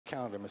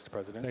calendar, Mr.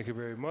 President. Thank you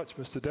very much,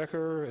 Mr.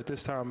 Decker. At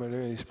this time, are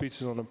there any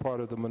speeches on the part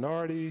of the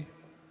minority?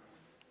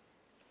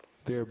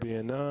 There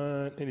being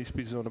none, any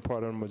speeches on the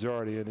part of the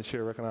majority? And the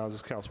chair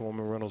recognizes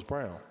Councilwoman Reynolds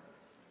Brown.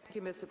 Thank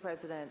you, Mr.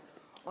 President.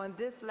 On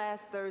this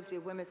last Thursday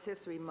of Women's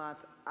History Month,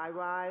 I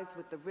rise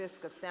with the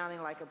risk of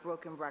sounding like a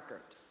broken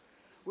record.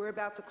 We're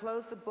about to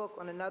close the book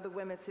on another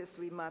Women's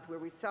History Month where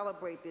we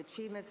celebrate the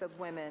achievements of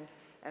women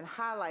and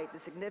highlight the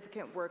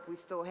significant work we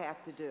still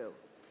have to do.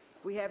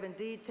 We have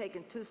indeed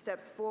taken 2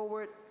 steps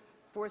forward,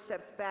 4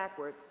 steps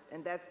backwards,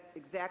 and that's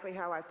exactly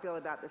how I feel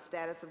about the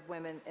status of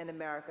women in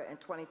America in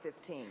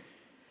 2015.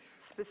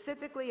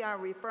 Specifically,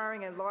 I'm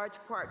referring in large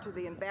part to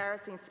the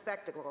embarrassing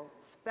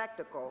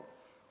spectacle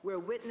we're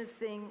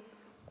witnessing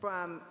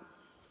from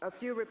a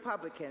few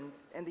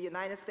Republicans in the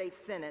United States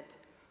Senate,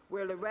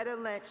 where Loretta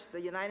Lynch,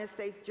 the United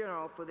States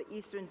General for the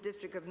Eastern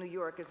District of New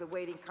York, is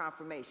awaiting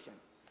confirmation.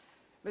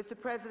 Mr.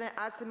 President,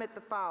 I submit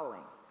the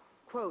following.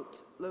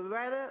 Quote,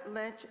 Loretta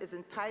Lynch is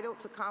entitled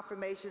to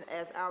confirmation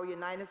as our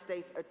United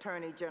States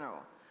Attorney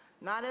General,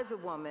 not as a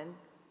woman,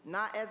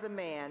 not as a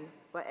man,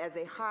 but as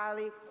a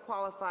highly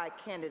qualified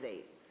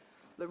candidate.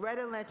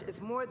 Loretta Lynch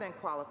is more than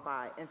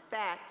qualified. In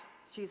fact,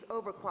 she's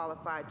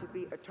overqualified to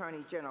be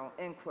Attorney General,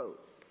 end quote.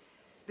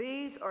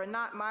 These are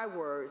not my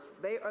words.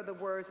 They are the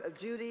words of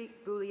Judy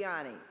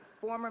Giuliani,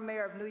 former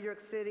mayor of New York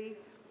City,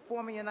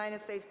 former United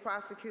States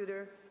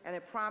prosecutor, and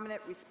a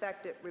prominent,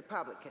 respected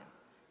Republican.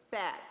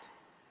 Fact,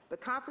 the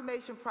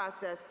confirmation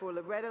process for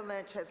Loretta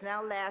Lynch has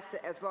now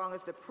lasted as long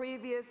as the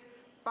previous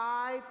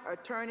 5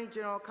 Attorney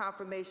General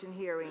confirmation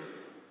hearings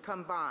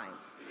combined.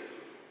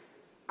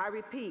 I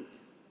repeat,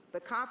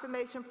 the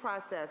confirmation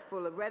process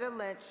for Loretta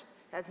Lynch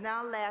has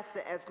now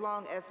lasted as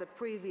long as the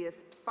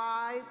previous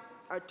 5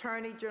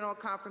 Attorney General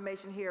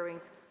confirmation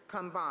hearings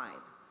combined.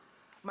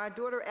 My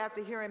daughter,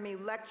 after hearing me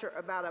lecture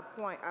about a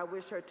point I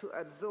wish her to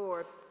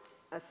absorb,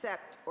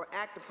 accept, or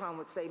act upon,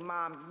 would say,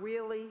 Mom,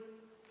 really?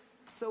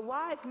 So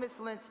why is Ms.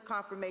 Lynch's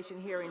confirmation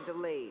hearing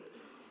delayed?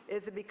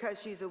 Is it because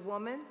she's a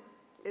woman?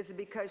 Is it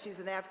because she's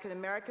an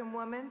African-American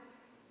woman?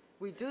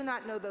 We do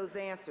not know those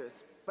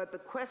answers, but the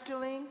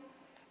questioning,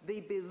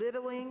 the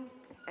belittling,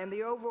 and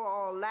the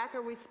overall lack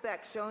of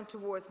respect shown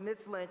towards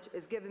Ms. Lynch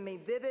is giving me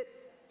vivid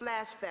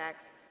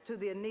flashbacks to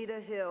the Anita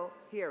Hill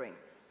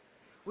hearings.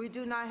 We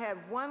do not have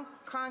one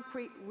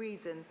concrete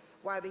reason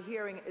why the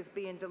hearing is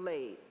being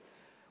delayed.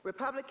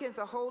 Republicans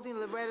are holding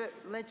Loretta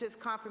Lynch's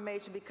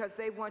confirmation because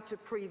they want to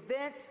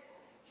prevent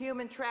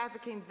human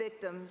trafficking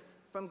victims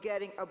from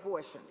getting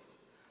abortions.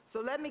 So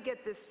let me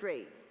get this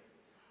straight.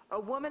 A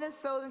woman is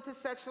sold into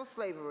sexual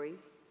slavery,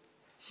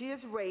 she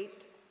is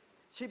raped,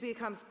 she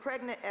becomes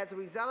pregnant as a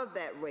result of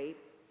that rape,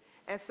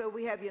 and so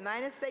we have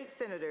United States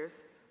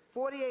senators,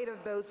 48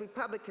 of those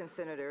Republican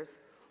senators,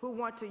 who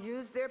want to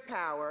use their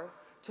power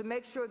to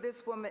make sure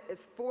this woman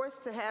is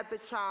forced to have the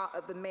child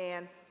of the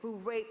man who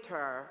raped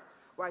her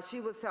while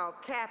she was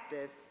held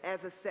captive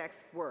as a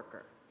sex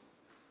worker.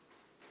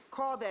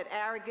 Call that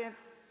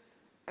arrogance,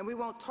 and we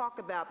won't talk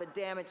about the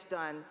damage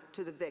done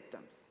to the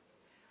victims.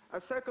 A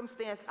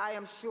circumstance I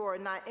am sure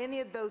not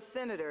any of those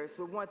senators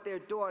would want their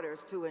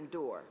daughters to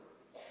endure.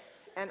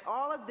 And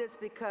all of this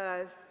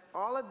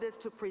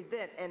to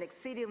prevent an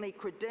exceedingly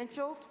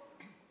credentialed,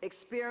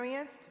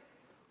 experienced,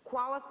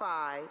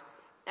 qualified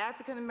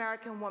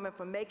African-American woman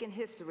from making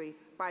history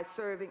by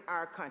serving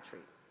our country.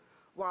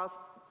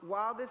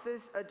 While this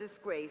is a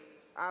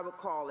disgrace, I would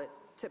call it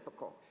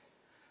typical.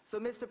 So,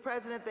 Mr.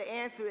 President, the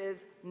answer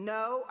is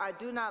no, I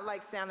do not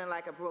like sounding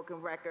like a broken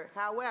record.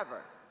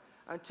 However,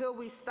 until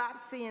we stop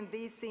seeing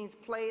these scenes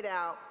played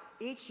out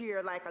each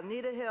year like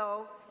Anita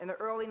Hill in the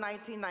early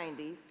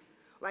 1990s,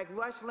 like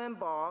Rush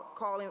Limbaugh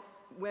calling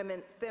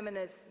women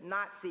feminist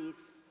Nazis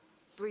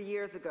 3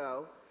 years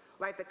ago,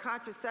 like the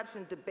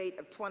contraception debate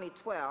of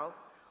 2012,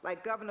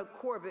 like Governor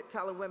Corbett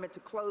telling women to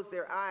close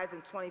their eyes in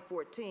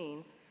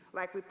 2014,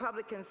 like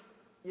Republicans,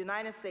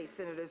 United States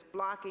senators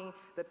blocking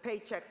the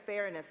Paycheck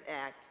Fairness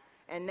Act,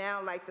 and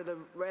now like the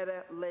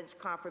Loretta Lynch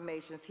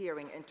confirmations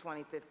hearing in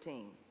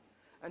 2015.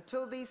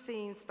 Until these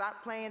scenes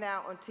stop playing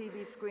out on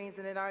TV screens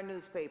and in our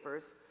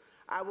newspapers,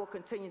 I will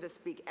continue to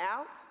speak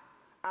out,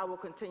 I will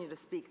continue to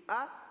speak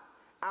up,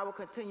 I will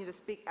continue to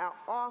speak out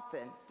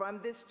often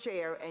from this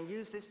chair and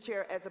use this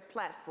chair as a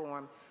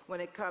platform when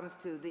it comes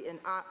to the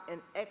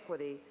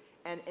inequity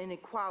and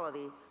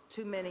inequality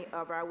too many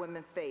of our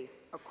women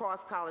face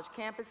across college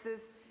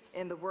campuses,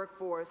 in the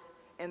workforce,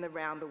 and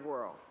around the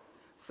world.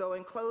 So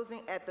in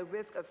closing, at the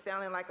risk of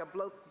sounding like a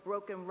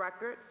broken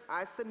record,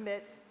 I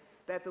submit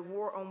that the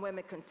war on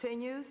women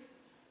continues.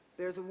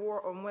 There's a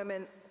war on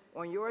women,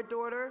 on your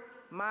daughter,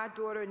 my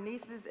daughter,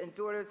 nieces, and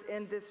daughters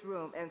in this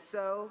room. And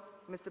so,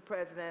 Mr.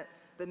 President,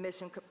 the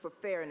mission for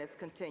fairness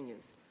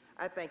continues.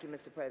 I thank you,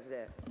 Mr.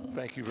 President.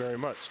 Thank you very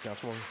much,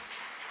 Councilwoman.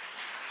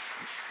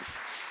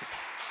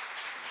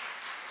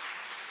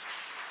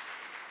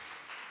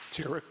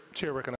 Chair recognizes